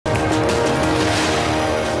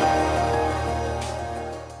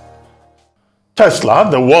Tesla,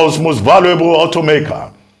 the world's most valuable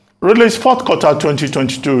automaker, released fourth quarter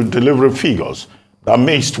 2022 delivery figures that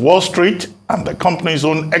missed Wall Street and the company's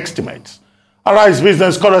own estimates. Arise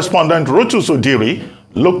business correspondent Rotus Odiri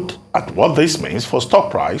looked at what this means for stock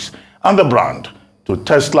price and the brand to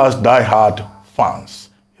Tesla's die-hard fans.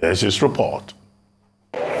 Here's his report.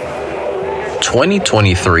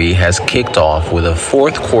 2023 has kicked off with a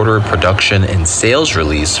fourth quarter production and sales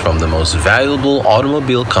release from the most valuable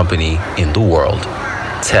automobile company in the world,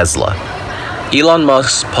 Tesla. Elon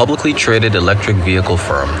Musk's publicly traded electric vehicle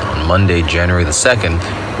firm on Monday, January the 2nd,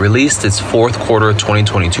 released its fourth quarter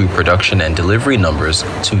 2022 production and delivery numbers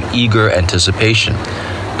to eager anticipation.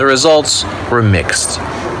 The results were mixed.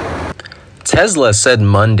 Tesla said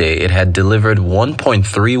Monday it had delivered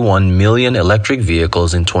 1.31 million electric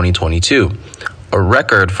vehicles in 2022, a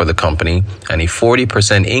record for the company and a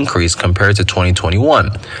 40% increase compared to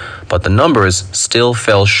 2021, but the numbers still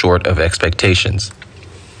fell short of expectations.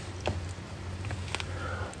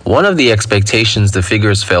 One of the expectations the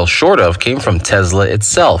figures fell short of came from Tesla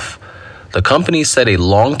itself. The company set a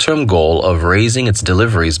long-term goal of raising its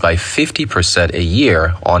deliveries by 50% a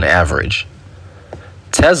year on average.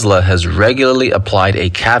 Tesla has regularly applied a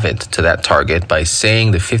caveat to that target by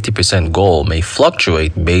saying the 50% goal may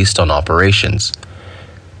fluctuate based on operations.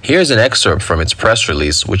 Here's an excerpt from its press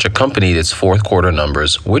release, which accompanied its fourth quarter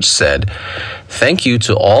numbers, which said, "Thank you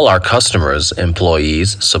to all our customers,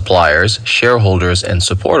 employees, suppliers, shareholders, and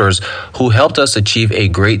supporters who helped us achieve a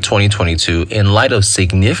great 2022 in light of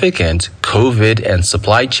significant COVID and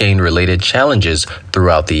supply chain related challenges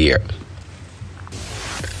throughout the year."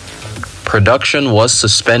 Production was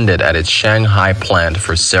suspended at its Shanghai plant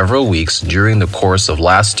for several weeks during the course of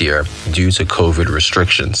last year due to COVID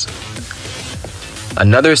restrictions.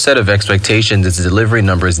 Another set of expectations its delivery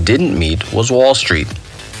numbers didn't meet was Wall Street.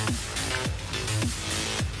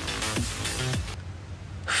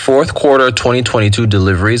 Fourth quarter 2022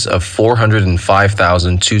 deliveries of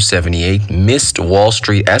 405,278 missed Wall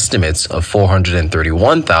Street estimates of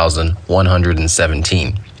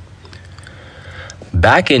 431,117.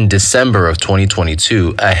 Back in December of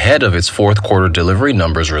 2022, ahead of its fourth quarter delivery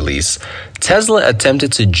numbers release, Tesla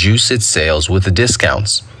attempted to juice its sales with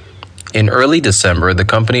discounts. In early December, the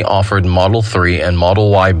company offered Model 3 and Model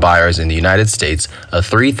Y buyers in the United States a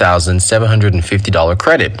 $3,750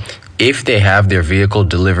 credit if they have their vehicle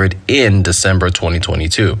delivered in December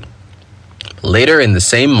 2022. Later in the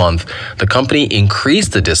same month, the company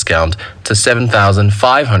increased the discount to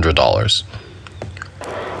 $7,500.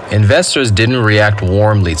 Investors didn't react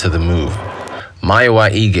warmly to the move. Mayowa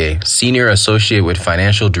Ige, senior associate with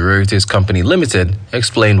Financial Derivatives Company Limited,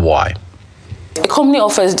 explained why. The company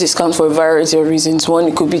offers discounts for a variety of reasons. One,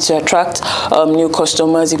 it could be to attract new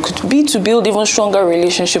customers. It could be to build even stronger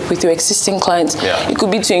relationship with your existing clients. It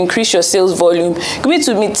could be to increase your sales volume. It could be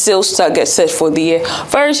to meet sales targets set for the year.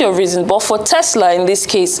 Variety of reasons. But for Tesla, in this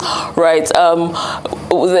case, right,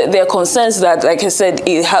 there are concerns that, like I said,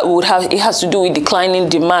 it has to do with declining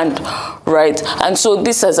demand, right? And so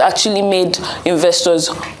this has actually made investors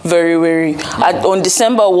very wary. On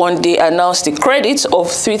December 1, they announced the credit of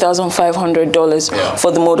 $3,500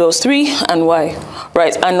 for the Models 3 and Y,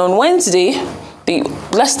 right? And on Wednesday,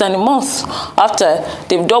 less than a month after,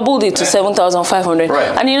 they've doubled it to $7,500.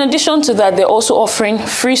 Right. And in addition to that, they're also offering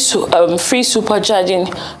free supercharging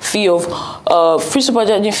fee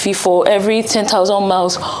for every 10,000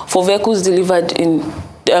 miles for vehicles delivered in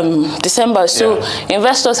December. So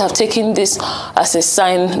investors have taken this as a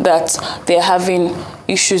sign that they're having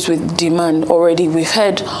issues with demand already. We've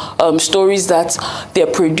heard stories that they're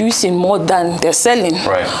producing more than they're selling,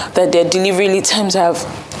 that their delivery lead times have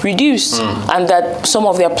reduced, and that some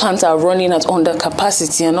of their plants are running at under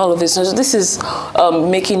capacity and all of this. So this is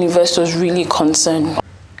making investors really concerned.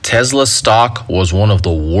 Tesla stock was one of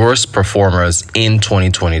the worst performers in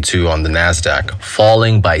 2022 on the Nasdaq,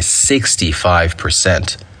 falling by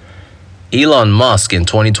 65%. Elon Musk in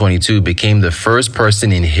 2022 became the first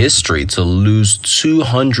person in history to lose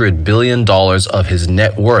 $200 billion of his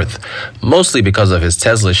net worth, mostly because of his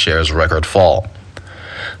Tesla shares record fall.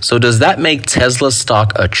 So does that make Tesla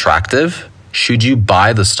stock attractive? Should you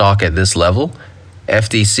buy the stock at this level?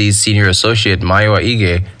 FTC's senior associate Mayowa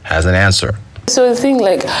Ige has an answer. So the thing,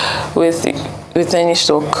 like with with any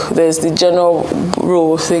stock, there's the general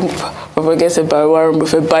rule, I think, propagated by Warren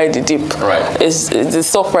Buffett, buy the dip. Right. Is the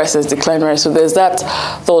stock price has declined, right? So there's that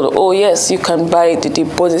thought, oh yes, you can buy the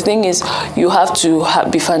dip. But the thing is, you have to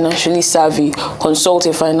be financially savvy, consult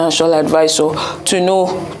a financial advisor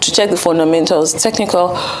to check the fundamentals,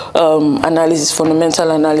 technical analysis,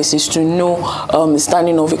 fundamental analysis, to know the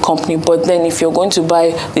standing of a company. But then if you're going to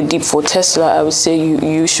buy the dip for Tesla, I would say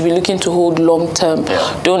you should be looking to hold long term.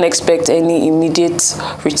 Yeah. Don't expect any immediate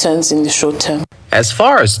returns in the short term. As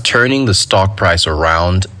far as turning the stock price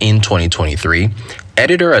around in 2023,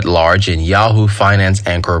 editor-at-large and Yahoo Finance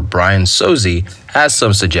anchor Brian Sozzi has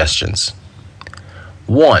some suggestions.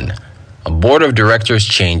 1. A board of directors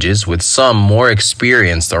changes with some more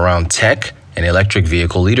experienced around tech and electric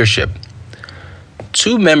vehicle leadership.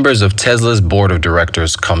 2 members of Tesla's board of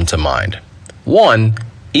directors come to mind. 1.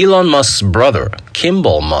 Elon Musk's brother,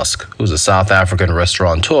 Kimball Musk, who's a South African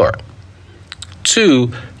restaurateur.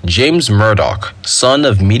 2. James Murdoch, son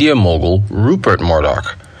of media mogul Rupert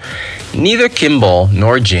Murdoch. Neither Kimball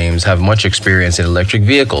nor James have much experience in electric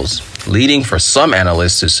vehicles, leading for some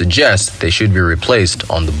analysts to suggest they should be replaced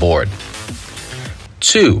on the board.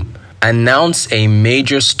 2. Announce a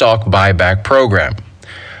major stock buyback program.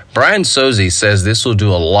 Brian Sozzi says this will do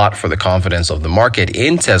a lot for the confidence of the market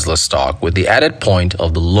in Tesla stock, with the added point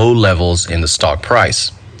of the low levels in the stock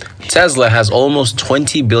price. Tesla has almost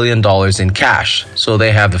 $20 billion in cash, so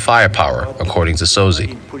they have the firepower, according to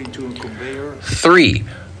Sozzi. 3.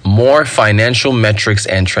 More financial metrics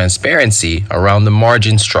and transparency around the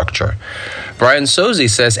margin structure. Brian Sozzi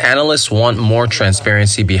says analysts want more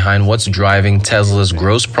transparency behind what's driving Tesla's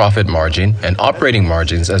gross profit margin and operating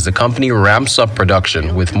margins as the company ramps up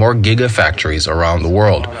production with more gigafactories around the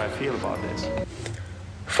world.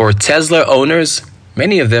 For Tesla owners,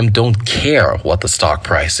 many of them don't care what the stock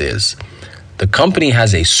price is. The company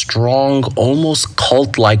has a strong, almost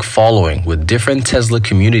cult-like following with different Tesla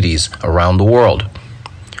communities around the world.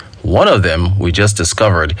 One of them we just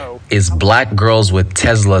discovered is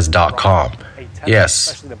blackgirlswithteslas.com.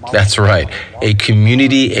 Yes, that's right. A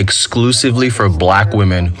community exclusively for black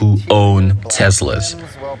women who own Teslas.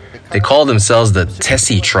 They call themselves the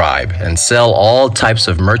Tessie Tribe and sell all types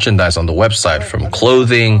of merchandise on the website, from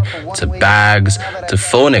clothing to bags to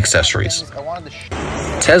phone accessories.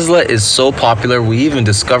 Tesla is so popular, we even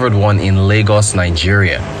discovered one in Lagos,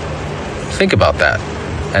 Nigeria. Think about that.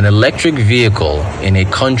 An electric vehicle in a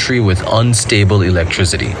country with unstable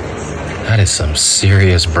electricity. That is some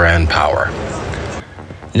serious brand power.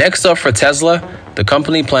 Next up for Tesla, the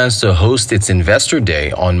company plans to host its Investor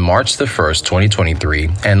Day on March the 1st, 2023,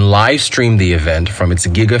 and live stream the event from its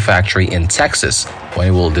Gigafactory in Texas, when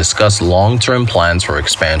it will discuss long-term plans for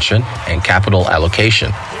expansion and capital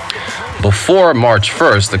allocation. Before March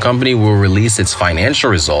 1st, the company will release its financial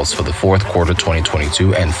results for the fourth quarter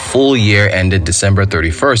 2022 and full year ended December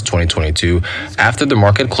 31st, 2022, after the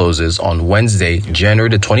market closes on Wednesday, January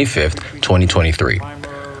the 25th, 2023.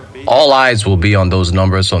 All eyes will be on those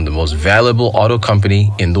numbers from the most valuable auto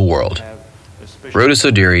company in the world. Rhoda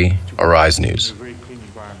Sodiri, Arise News.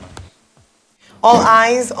 All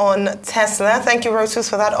eyes on Tesla. Thank you, Rotus,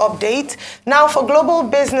 for that update. Now for Global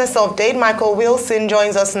Business Update, Michael Wilson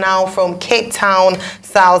joins us now from Cape Town,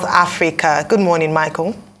 South Africa. Good morning,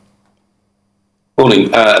 Michael. Morning.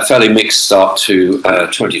 A fairly mixed start to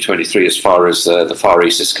 2023 as far as the Far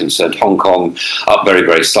East is concerned. Hong Kong up very,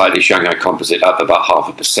 very slightly. Shanghai Composite up about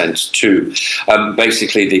 0.5% too.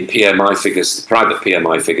 Basically, the PMI figures, the private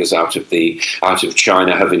PMI figures out of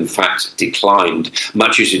China have in fact declined,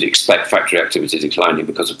 much as you'd expect factory activity declining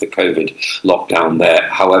because of the COVID lockdown there.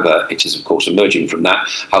 However, it is of course emerging from that.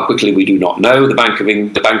 How quickly we do not know. The Bank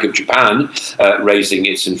of Japan raising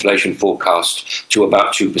its inflation forecast to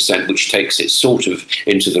about 2%, which takes it sort of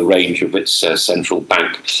into the range of its central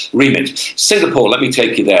bank remit. Singapore, let me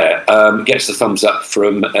take you there, gets the thumbs up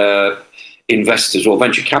from investors, or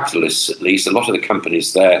venture capitalists at least. A lot of the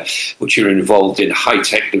companies there which are involved in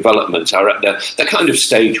high-tech development are at the kind of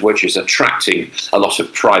stage which is attracting a lot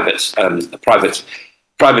of private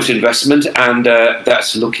investment, and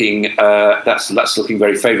that's looking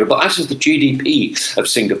very favourable. As is the GDP of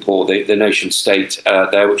Singapore, the nation state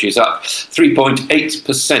there, which is up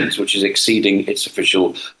 3.8%, which is exceeding its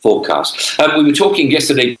official forecast. We were talking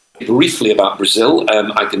yesterday briefly about Brazil.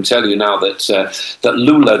 I can tell you now that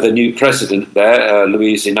Lula, the new president there,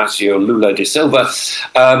 Luiz Inácio Lula da Silva,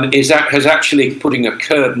 has actually putting a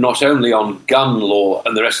curb not only on gun law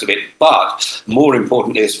and the rest of it, but more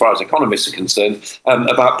importantly, as far as economists are concerned,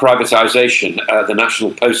 about privatization. The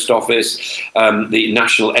National Post Office, the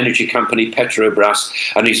national energy company Petrobras,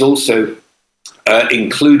 and he's also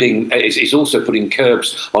including is also putting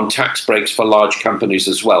curbs on tax breaks for large companies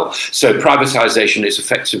as well. So privatization is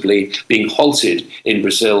effectively being halted in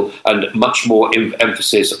Brazil, and much more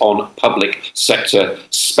emphasis on public sector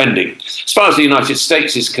spending. As far as the United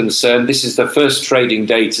States is concerned, this is the first trading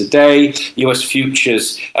day today. US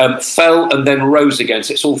futures fell and then rose again.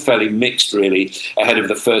 So it's all fairly mixed, really, ahead of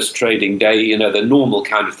the first trading day. You know, the normal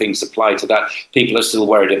kind of things apply to that. People are still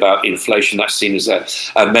worried about inflation. That's seen as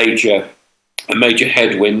a major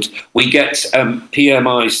headwind. We get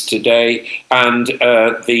PMIs today, and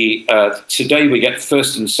today we get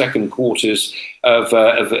first and second quarters of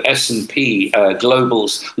S&P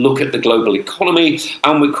Global's look at the global economy,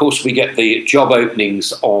 and of course we get the job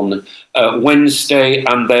openings on Wednesday,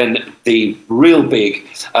 and then the real big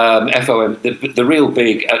the real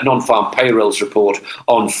big non-farm payrolls report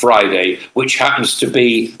on Friday, which happens to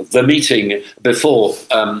be the meeting before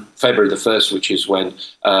February the 1st, which is when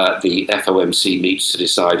the FOMC meets to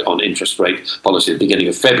decide on interest rate policy at the beginning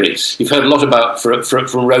of February. You've heard a lot about from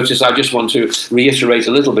Reuters. I just want to reiterate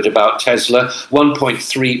a little bit about Tesla.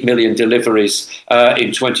 1.3 million deliveries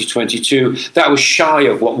in 2022. That was shy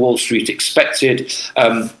of what Wall Street expected.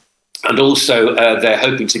 And also, they're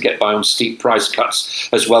hoping to get by on steep price cuts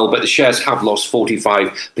as well. But the shares have lost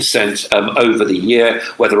 45% over the year.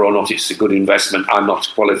 Whether or not it's a good investment, I'm not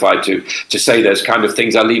qualified to say those kind of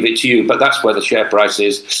things. I'll leave it to you. But that's where the share price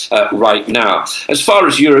is right now. As far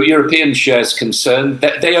as European shares concerned,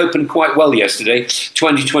 they opened quite well yesterday.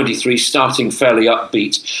 2023 starting fairly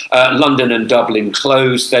upbeat. London and Dublin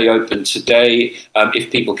closed. They opened today, if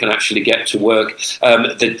people can actually get to work.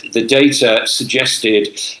 The data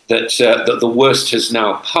suggested that the worst has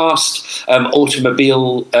now passed.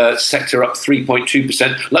 Automobile sector up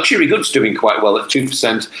 3.2%. Luxury goods doing quite well at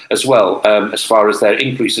 2% as well, as far as their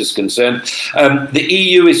increase is concerned. The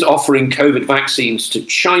EU is offering COVID vaccines to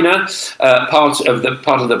China, part of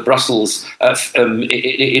the Brussels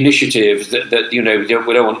initiative that we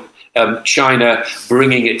don't want China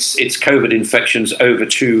bringing its COVID infections over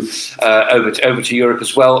to Europe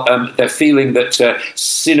as well. They're feeling that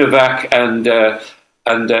Sinovac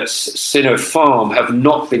and Sinopharm have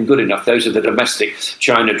not been good enough. Those are the domestic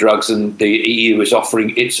China drugs, and the EU is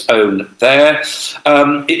offering its own there.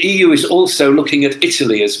 The EU is also looking at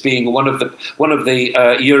Italy as being one of the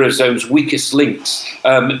Eurozone's weakest links.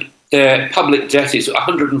 Their public debt is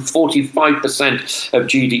 145% of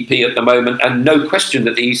GDP at the moment, and no question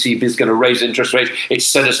that the ECB is going to raise interest rates. It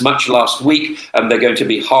said as much last week, and they're going to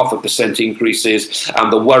be 0.5% increases, and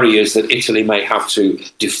the worry is that Italy may have to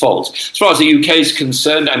default. As far as the UK is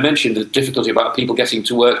concerned, I mentioned the difficulty about people getting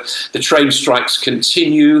to work. The train strikes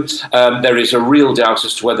continue. There is a real doubt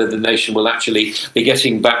as to whether the nation will actually be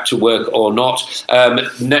getting back to work or not.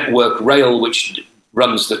 Network Rail, which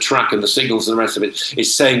runs the track and the signals and the rest of it,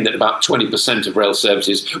 is saying that about 20% of rail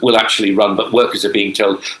services will actually run, but workers are being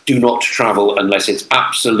told do not travel unless it's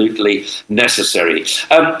absolutely necessary.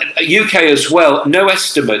 UK as well, no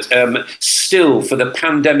estimate still for the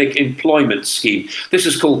pandemic employment scheme. This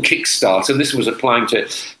is called Kickstart, and this was applying to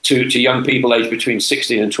young people aged between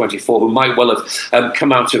 16 and 24 who might well have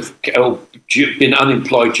come out of been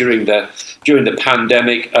unemployed during the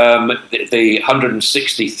pandemic. The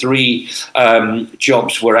 163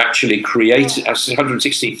 jobs were actually created,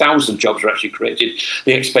 160,000 jobs were actually created.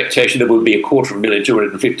 The expectation there would be 250,000,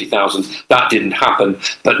 250,000. That didn't happen,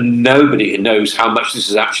 but nobody knows how much this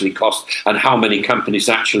has actually cost and how many companies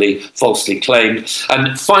actually falsely claimed.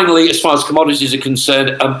 And finally, as far as commodities are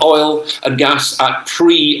concerned, oil and gas at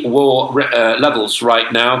pre-war levels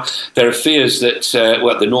right now. There are fears that,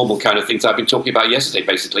 the normal kind of things I've been talking about yesterday,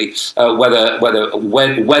 basically, whether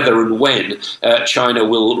and when China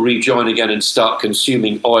will rejoin again and start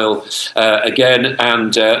consuming oil again.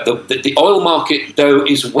 And the oil market, though,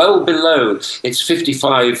 is well below its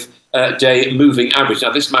 55-day moving average.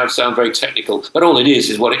 Now, this might sound very technical, but all it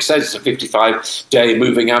is what it says. It's a 55-day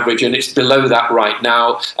moving average, and it's below that right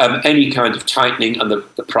now. Any kind of tightening and the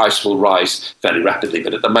price will rise fairly rapidly,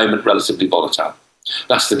 but at the moment, relatively volatile.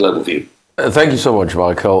 That's the global view. Thank you so much,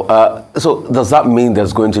 Michael. So does that mean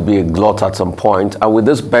there's going to be a glut at some point? And with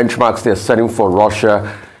these benchmarks they're setting for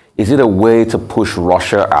Russia, is it a way to push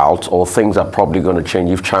Russia out, or things are probably going to change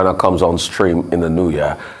if China comes on stream in the new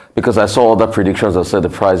year? Because I saw other predictions that said the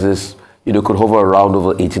prices, could hover around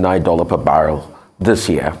over $89 per barrel this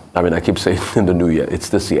year. I mean, I keep saying in the new year, it's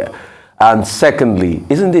this year. And secondly,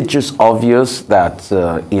 isn't it just obvious that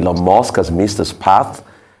Elon Musk has missed his path,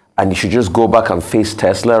 and he should just go back and face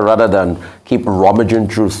Tesla rather than keep rummaging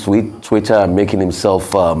through Twitter and making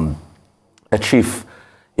himself a chief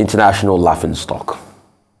international laughingstock?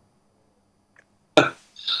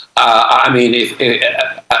 I mean,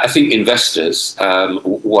 I think investors,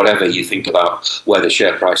 whatever you think about where the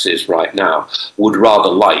share price is right now, would rather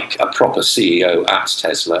like a proper CEO at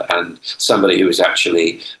Tesla and somebody who is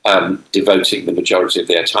actually devoting the majority of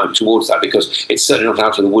their time towards that, because it's certainly not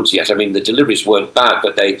out of the woods yet. I mean, the deliveries weren't bad,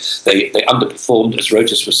 but they underperformed, as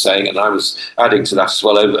Rotus was saying, and I was adding to that as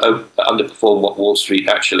well, underperformed what Wall Street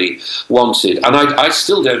actually wanted. And I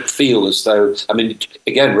still don't feel as though, I mean,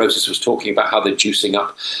 again, Rotus was talking about how they're juicing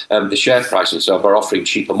up the share price and so on, by offering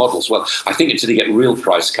cheaper models. Well, I think until you get real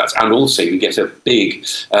price cuts and also you get a big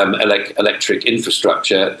electric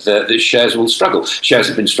infrastructure, the shares will struggle. Shares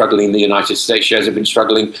have been struggling in the United States. Sales have been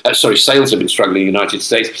struggling in the United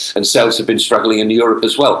States, and sales have been struggling in Europe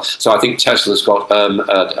as well. So I think Tesla's got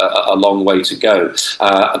a long way to go.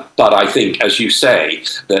 But I think, as you say,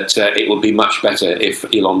 that it would be much better if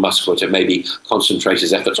Elon Musk were to maybe concentrate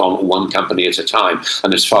his efforts on one company at a time.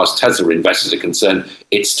 And as far as Tesla investors are concerned,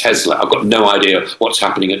 it's Tesla. I've got no idea what's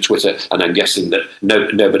happening at Twitter, and I'm guessing that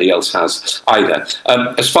nobody else has either.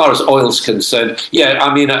 As far as oil's concerned, yeah,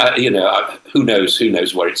 I mean, who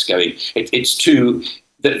knows where it's going. It's too.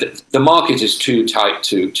 The market is too tight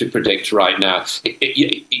to predict right now.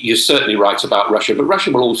 You're certainly right about Russia, but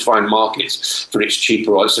Russia will always find markets for its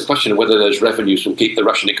cheaper oil. It's a question of whether those revenues will keep the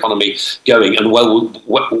Russian economy going. And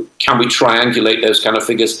can we triangulate those kind of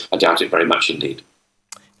figures? I doubt it very much indeed.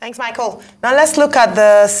 Thanks, Michael. Now let's look at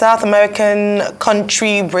the South American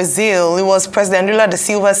country, Brazil. It was President Lula da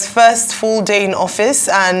Silva's first full day in office,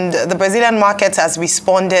 and the Brazilian market has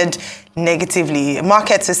responded negatively.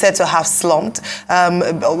 Markets are said to have slumped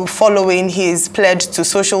following his pledge to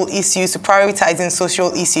social issues, to prioritizing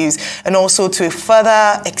social issues, and also to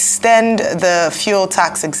further extend the fuel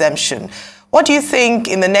tax exemption. What do you think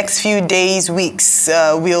in the next few days, weeks,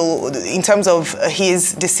 in terms of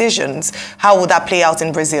his decisions, how will that play out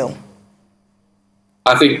in Brazil?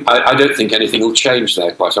 I don't think anything will change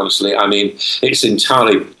there, quite honestly. I mean, it's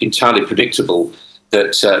entirely predictable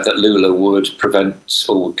that Lula would prevent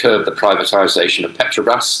or would curb the privatisation of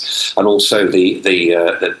Petrobras and also the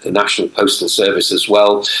National Postal Service as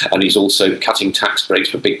well. And he's also cutting tax breaks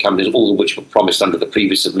for big companies, all of which were promised under the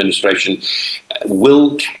previous administration.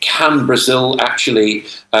 Can Brazil actually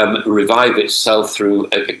revive itself through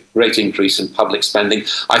a great increase in public spending?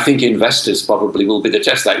 I think investors probably will be the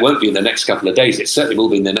test. That won't be in the next couple of days. It certainly will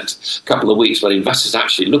be in the next couple of weeks when investors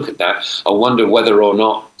actually look at that and wonder whether or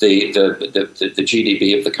not the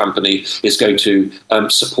GDP of the company is going to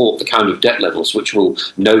support the kind of debt levels which will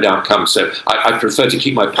no doubt come. So I prefer to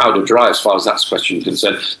keep my powder dry as far as that's question is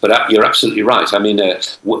concerned. But you're absolutely right. I mean,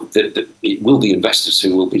 it will be investors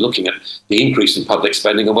who will be looking at the increase in public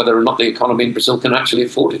spending and whether or not the economy in Brazil can actually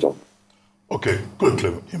afford it all. Okay,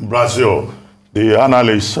 quickly. In Brazil, the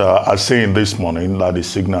analysts are saying this morning that the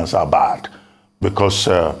signals are bad because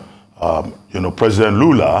President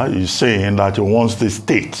Lula is saying that he wants the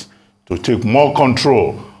state to take more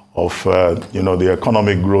control of the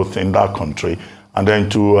economic growth in that country and then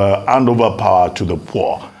to hand over power to the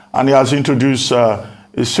poor. And he has introduced a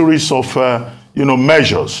series of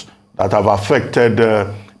measures that have affected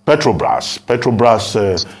Petrobras.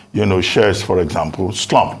 Petrobras, shares, for example,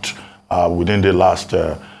 slumped within the last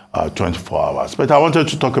 24 hours. But I wanted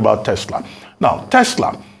to talk about Tesla. Now,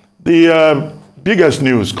 Tesla, the biggest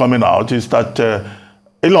news coming out is that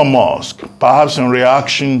Elon Musk, perhaps in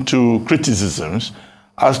reaction to criticisms,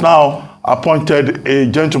 has now appointed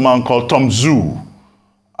a gentleman called Tom Zhu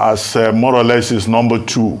as more or less his number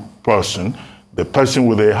 2 person, the person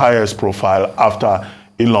with the highest profile after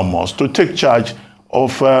Elon Musk, to take charge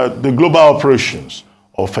of the global operations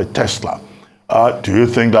of Tesla. Do you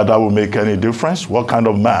think that will make any difference? What kind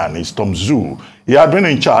of man is Tom Zhu? He had been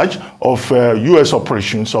in charge of U.S.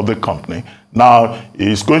 operations of the company. Now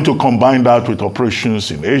he's going to combine that with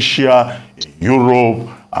operations in Asia, in Europe,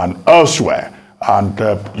 and elsewhere. And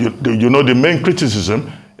the main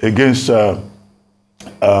criticism against Elon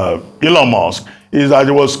Musk is that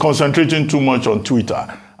he was concentrating too much on Twitter.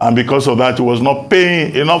 And because of that, he was not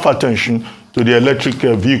paying enough attention to the electric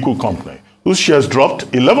vehicle company, whose shares dropped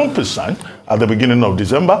 11% at the beginning of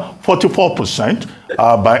December, 44%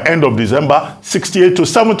 by end of December, 68 to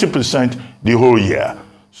 70% the whole year.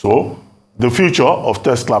 So the future of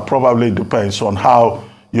Tesla probably depends on how,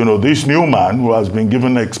 this new man who has been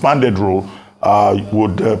given an expanded role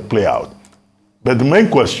would play out. But the main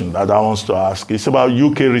question that I want to ask is about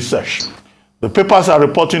UK recession. The papers are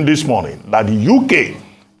reporting this morning that the UK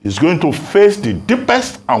is going to face the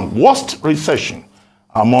deepest and worst recession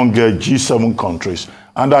among G7 countries,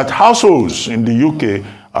 and that households in the UK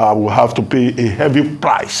will have to pay a heavy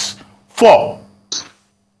price for,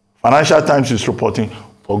 Financial Times is reporting,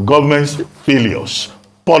 for government failures,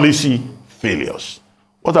 policy failures.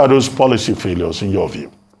 What are those policy failures in your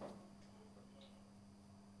view?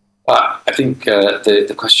 I think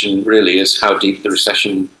the question really is how deep the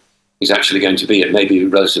recession is actually going to be. It may be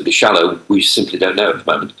relatively shallow. We simply don't know at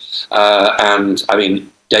the moment. And I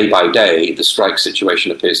mean, day by day, the strike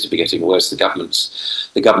situation appears to be getting worse. The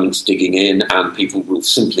government's digging in, and people will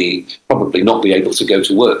simply probably not be able to go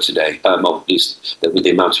to work today. With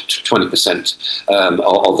the amount of 20%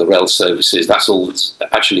 of the rail services, that's all that's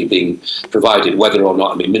actually being provided. Whether or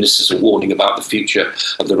not, I mean, ministers are warning about the future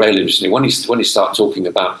of the rail industry. When you start talking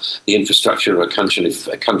about the infrastructure of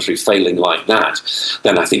a country failing like that,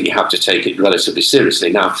 then I think you have to take it relatively seriously.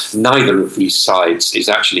 Now, neither of these sides is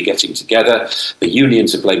actually getting together. The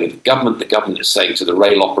unions are blaming the government. The government is saying to the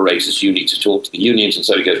rail operators, you need to talk to the unions, and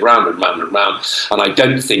so it goes round and round and round. And I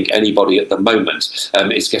don't think anybody at the moment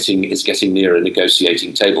is getting near a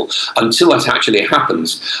negotiating table. Until that actually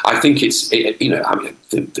happens, I think the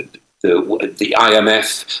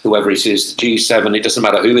IMF, whoever it is, the G7, it doesn't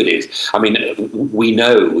matter who it is. I mean, we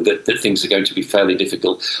know that things are going to be fairly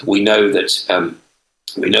difficult. We know that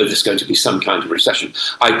there's going to be some kind of recession.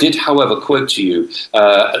 I did, however, quote to you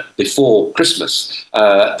before Christmas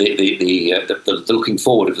the looking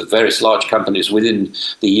forward of the various large companies within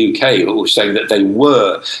the UK who were saying that they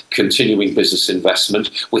were continuing business investment.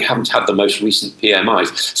 We haven't had the most recent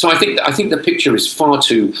PMIs. So I think the picture is far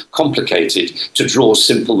too complicated to draw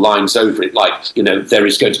simple lines over it, like, there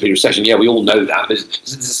is going to be a recession. Yeah, we all know that, but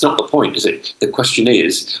it's not the point, is it? The question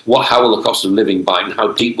is, how will the cost of living bite, and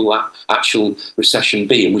how deep will that actual recession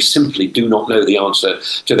be? And we simply do not know the answer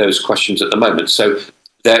to those questions at the moment. So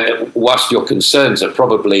whilst your concerns are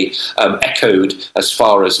probably echoed as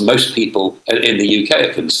far as most people in the UK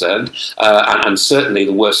are concerned, and certainly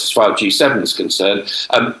the worst as far as G7 is concerned,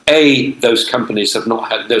 those countries have not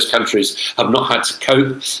had to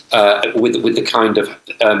cope with the kind of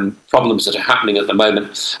problems that are happening at the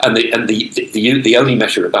moment. And the only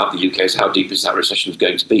measure about the UK is how deep is that recession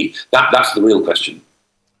going to be. That's the real question.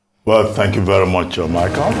 Well, thank you very much,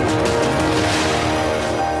 Michael.